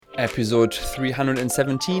Episode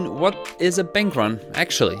 317. What is a bank run,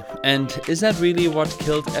 actually? And is that really what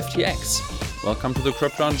killed FTX? Welcome to the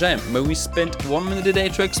Crypto Hunt Jam, where we spend 1 minute a day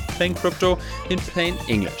to explain crypto in plain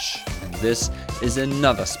English. And this is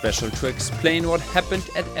another special to explain what happened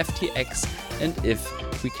at FTX and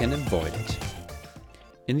if we can avoid it.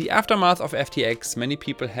 In the aftermath of FTX, many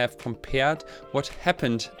people have compared what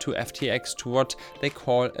happened to FTX to what they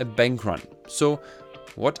call a bank run. So,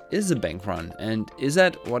 what is a bank run, and is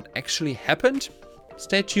that what actually happened?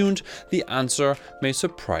 Stay tuned, the answer may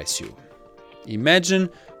surprise you. Imagine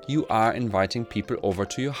you are inviting people over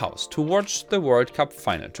to your house to watch the World Cup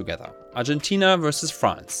final together, Argentina versus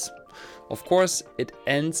France. Of course, it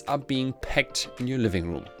ends up being packed in your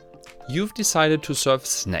living room. You've decided to serve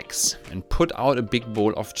snacks and put out a big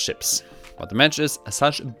bowl of chips. But the match is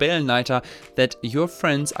such a all-nighter that your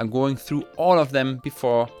friends are going through all of them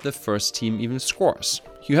before the first team even scores.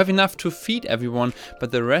 You have enough to feed everyone,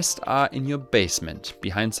 but the rest are in your basement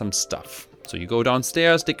behind some stuff. So you go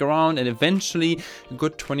downstairs, dig around, and eventually, a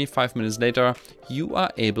good 25 minutes later, you are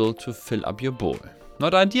able to fill up your bowl.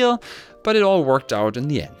 Not ideal, but it all worked out in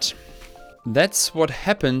the end. That's what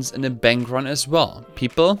happens in a bank run as well.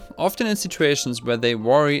 People, often in situations where they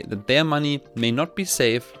worry that their money may not be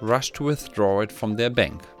safe, rush to withdraw it from their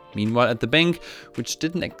bank. Meanwhile, at the bank, which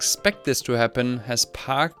didn't expect this to happen, has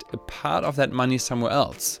parked a part of that money somewhere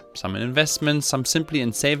else. Some in investments, some simply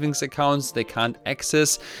in savings accounts they can't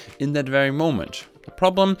access in that very moment. The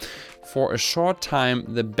problem? For a short time,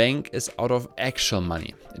 the bank is out of actual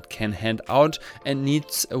money it can hand out and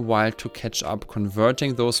needs a while to catch up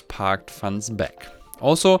converting those parked funds back.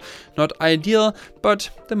 Also, not ideal, but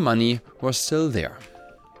the money was still there.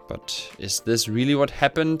 But is this really what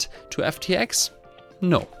happened to FTX?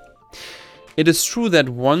 No. It is true that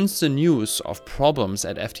once the news of problems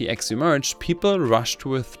at FTX emerged, people rushed to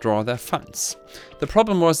withdraw their funds. The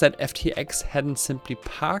problem was that FTX hadn't simply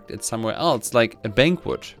parked it somewhere else like a bank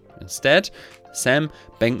would. Instead, Sam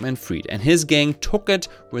Bankman-Fried and his gang took it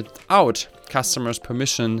without customers'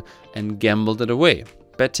 permission and gambled it away,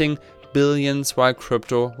 betting billions while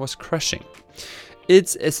crypto was crashing.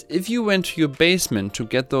 It's as if you went to your basement to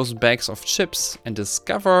get those bags of chips and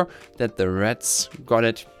discover that the rats got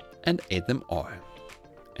it and ate them all.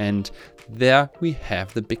 And there we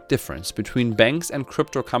have the big difference between banks and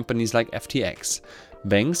crypto companies like FTX.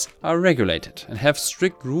 Banks are regulated and have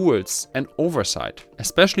strict rules and oversight,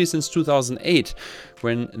 especially since 2008,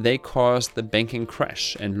 when they caused the banking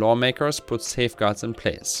crash and lawmakers put safeguards in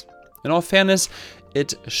place. In all fairness,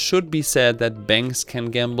 it should be said that banks can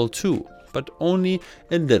gamble too, but only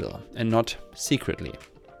a little and not secretly.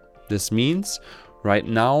 This means right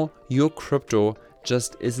now your crypto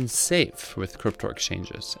just isn't safe with crypto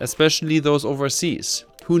exchanges, especially those overseas.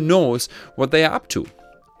 Who knows what they are up to?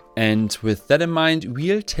 And with that in mind,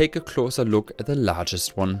 we'll take a closer look at the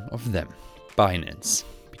largest one of them, Binance,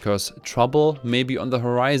 because trouble may be on the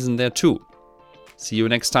horizon there too. See you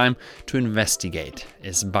next time to investigate,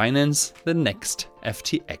 is Binance the next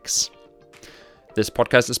FTX? This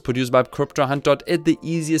podcast is produced by CryptoHunt.it, the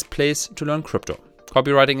easiest place to learn crypto.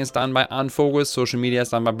 Copywriting is done by Arndt Vogel, social media is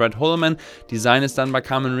done by Brett Holman, design is done by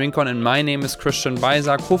Carmen Rincon, and my name is Christian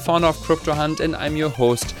Beiser, co-founder of Crypto Hunt, and I'm your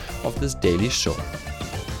host of this daily show.